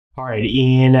All right,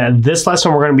 in this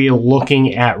lesson, we're going to be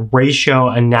looking at ratio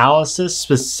analysis.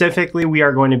 Specifically, we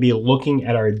are going to be looking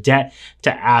at our debt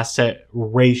to asset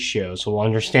ratio. So we'll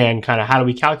understand kind of how do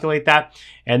we calculate that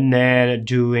and then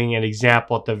doing an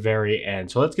example at the very end.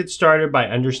 So let's get started by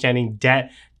understanding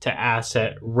debt to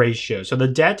asset ratio. So the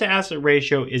debt to asset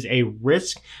ratio is a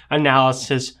risk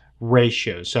analysis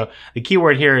ratio. So the key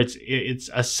word here, it's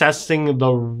assessing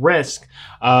the risk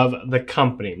of the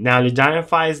company. Now, it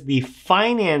identifies the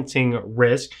financing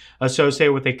risk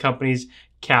associated with a company's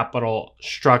capital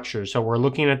structure. So we're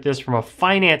looking at this from a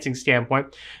financing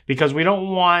standpoint because we don't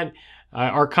want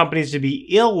our companies to be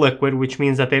illiquid, which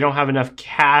means that they don't have enough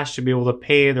cash to be able to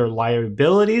pay their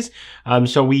liabilities.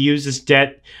 So we use this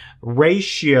debt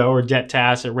ratio or debt to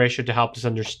asset ratio to help us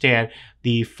understand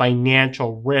the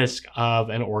financial risk of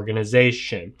an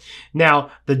organization. Now,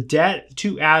 the debt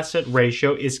to asset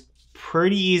ratio is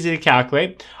pretty easy to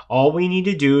calculate. All we need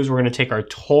to do is we're going to take our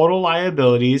total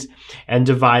liabilities and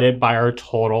divide it by our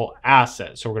total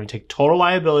assets. So we're going to take total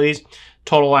liabilities,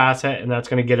 total asset, and that's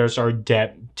going to get us our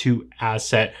debt to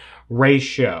asset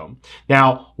ratio.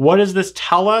 Now, what does this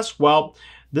tell us? Well,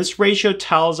 this ratio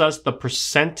tells us the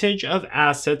percentage of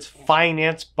assets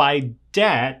financed by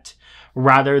debt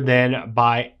rather than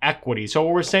by equity. So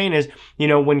what we're saying is,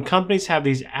 when companies have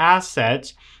these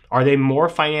assets, are they more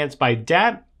financed by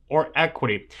debt or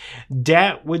equity?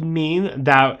 Debt would mean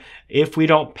that if we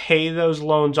don't pay those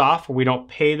loans off or we don't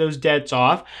pay those debts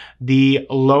off, the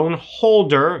loan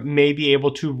holder may be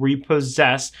able to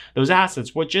repossess those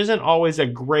assets, which isn't always a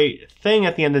great thing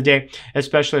at the end of the day,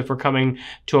 especially if we're coming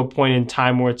to a point in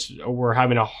time where we're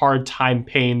having a hard time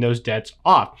paying those debts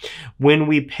off. When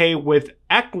we pay with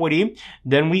equity,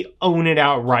 then we own it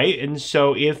outright. And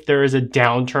so if there is a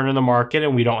downturn in the market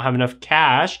and we don't have enough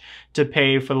cash to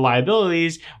pay for the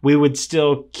liabilities, we would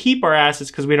still keep our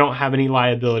assets because we don't have any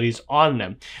liabilities on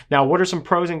them. Now, what are some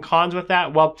pros and cons with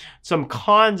that? Well, some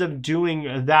cons of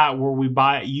doing that where we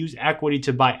use equity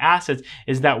to buy assets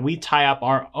is that we tie up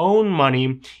our own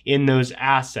money in those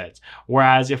assets.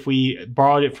 Whereas if we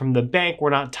borrowed it from the bank, we're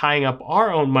not tying up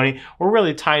our own money, we're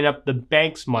really tying up the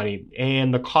bank's money.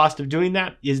 And the cost of doing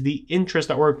that is the interest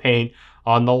that we're paying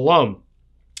on the loan.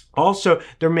 Also,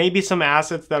 there may be some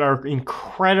assets that are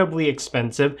incredibly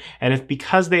expensive, and if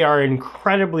because they are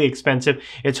incredibly expensive,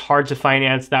 it's hard to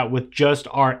finance that with just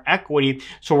our equity,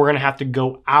 so we're going to have to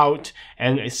go out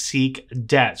and seek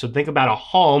debt. So think about a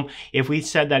home. If we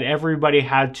said that everybody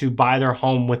had to buy their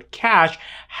home with cash,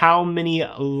 how many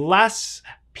less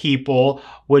people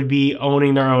would be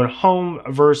owning their own home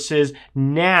versus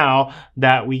now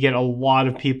that we get a lot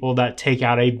of people that take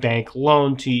out a bank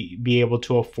loan to be able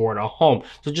to afford a home.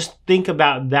 So just think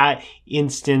about that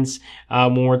instance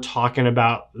when we're talking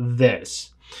about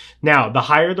this. Now, the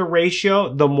higher the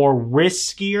ratio, the more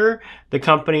riskier the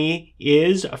company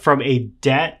is from a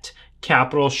debt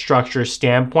capital structure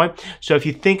standpoint. So if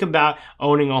you think about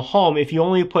owning a home, if you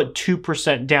only put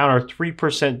 2% down or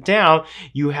 3% down,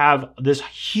 you have this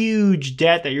huge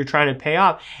debt that you're trying to pay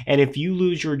off. And if you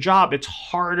lose your job, it's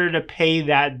harder to pay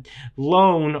that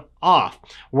loan off.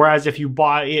 Whereas if you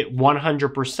bought it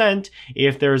 100%,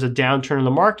 if there's a downturn in the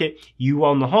market, you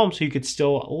own the home, so you could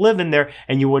still live in there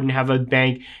and you wouldn't have a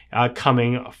bank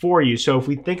coming for you. So if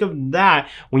we think of that,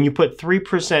 when you put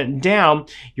 3% down,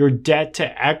 your debt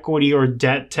to equity or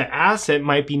debt to asset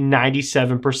might be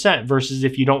 97% versus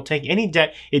if you don't take any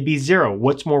debt, it'd be 0.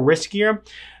 What's more riskier?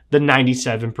 The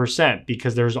 97%,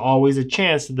 because there's always a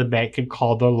chance that the bank could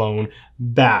call the loan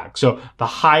back. So the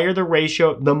higher the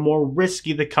ratio, the more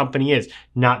risky the company is,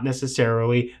 not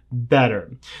necessarily better.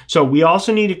 So we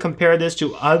also need to compare this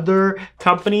to other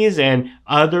companies and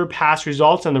other past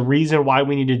results. And the reason why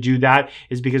we need to do that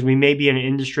is because we may be in an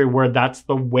industry where that's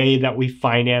the way that we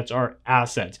finance our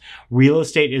assets. Real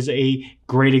estate is a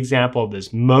great example of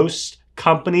this. Most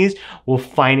companies will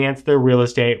finance their real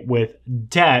estate with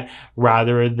debt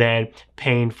rather than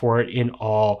paying for it in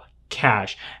all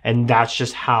cash. And that's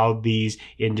just how these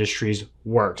industries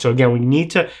work. So again, we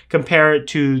need to compare it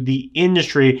to the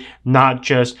industry, not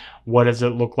just what does it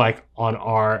look like on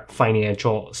our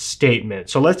financial statement.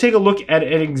 So let's take a look at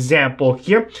an example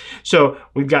here. So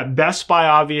we've got Best Buy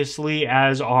obviously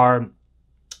as our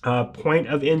point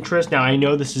of interest. Now, I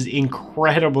know this is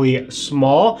incredibly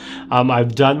small.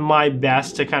 I've done my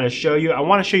best to kind of show you. I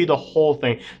want to show you the whole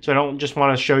thing. So I don't just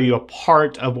want to show you a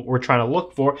part of what we're trying to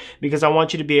look for, because I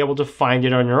want you to be able to find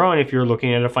it on your own if you're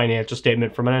looking at a financial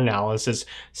statement from an analysis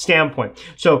standpoint.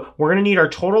 So we're going to need our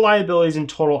total liabilities and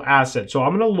total assets. So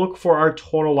I'm going to look for our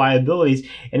total liabilities.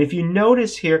 And if you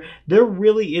notice here, there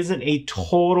really isn't a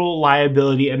total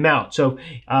liability amount. So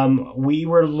we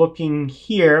were looking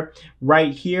here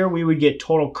right here, we would get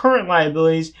total current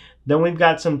liabilities. Then we've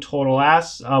got some total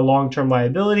long-term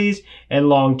liabilities and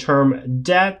long-term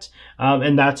debt,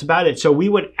 and that's about it. So we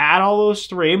would add all those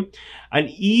three. An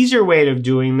easier way of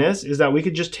doing this is that we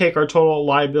could just take our total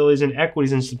liabilities and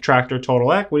equities and subtract our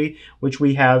total equity, which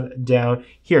we have down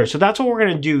here. So that's what we're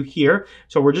going to do here.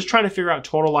 So we're just trying to figure out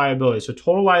total liabilities. So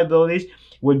total liabilities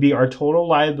would be our total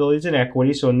liabilities and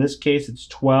equity. So in this case, it's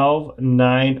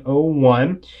 12,901.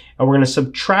 And we're going to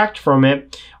subtract from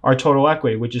it our total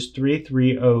equity, which is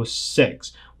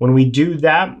 3,306. When we do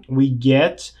that, we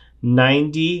get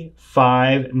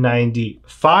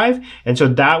 95.95, and so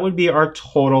that would be our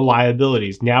total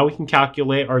liabilities. Now we can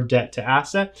calculate our debt to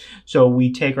asset. So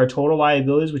we take our total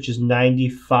liabilities, which is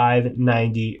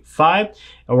 95.95,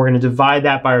 and we're going to divide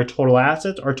that by our total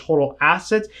assets. Our total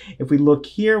assets, if we look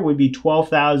here, would be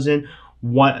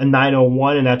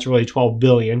 12,901, and that's really 12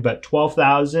 billion, but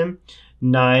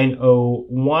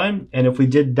 12,901. And if we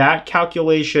did that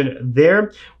calculation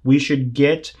there, we should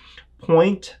get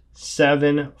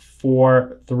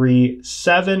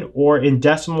 0.7437, or in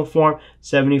decimal form,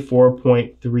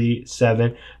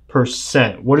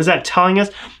 74.37%. What is that telling us?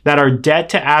 That our debt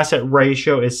to asset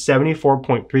ratio is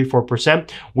 74.34%.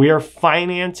 We are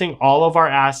financing all of our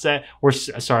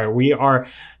we are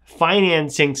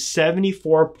financing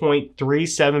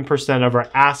 74.37% of our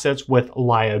assets with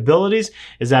liabilities.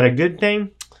 Is that a good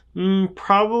thing?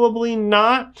 Probably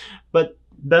not, but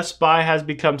Best Buy has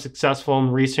become successful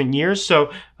in recent years,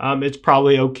 so it's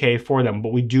probably okay for them.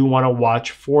 But we do want to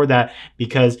watch for that,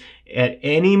 because at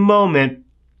any moment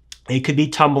it could be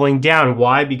tumbling down.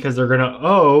 Why? Because they're going to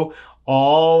owe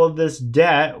all of this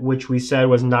debt, which we said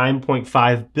was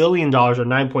 $9.5 billion or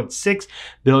 $9.6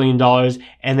 billion,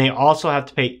 and they also have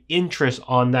to pay interest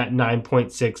on that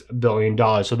 $9.6 billion.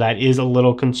 So that is a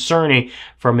little concerning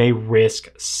from a risk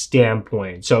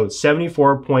standpoint. So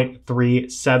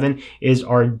 74.37 is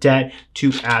our debt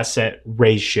to asset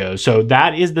ratio. So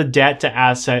that is the debt to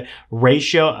asset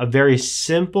ratio, a very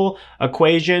simple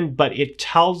equation, but it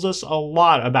tells us a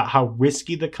lot about how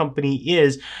risky the company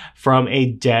is from a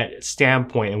debt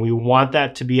standpoint. And we want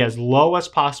that to be as low as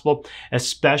possible,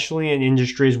 especially in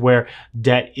industries where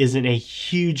debt isn't a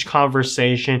huge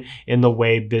conversation in the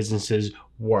way businesses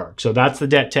work. So that's the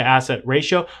debt to asset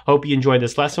ratio. Hope you enjoyed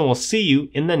this lesson. We'll see you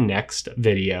in the next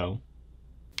video.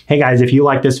 Hey guys, if you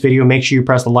like this video, make sure you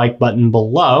press the like button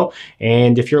below.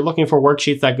 And if you're looking for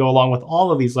worksheets that go along with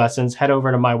all of these lessons, head over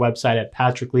to my website at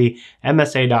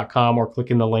patrickleemsa.com or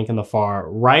click in the link in the far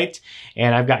right.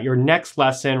 And I've got your next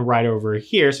lesson right over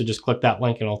here. So just click that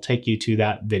link and it'll take you to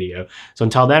that video. So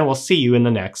until then, we'll see you in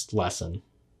the next lesson.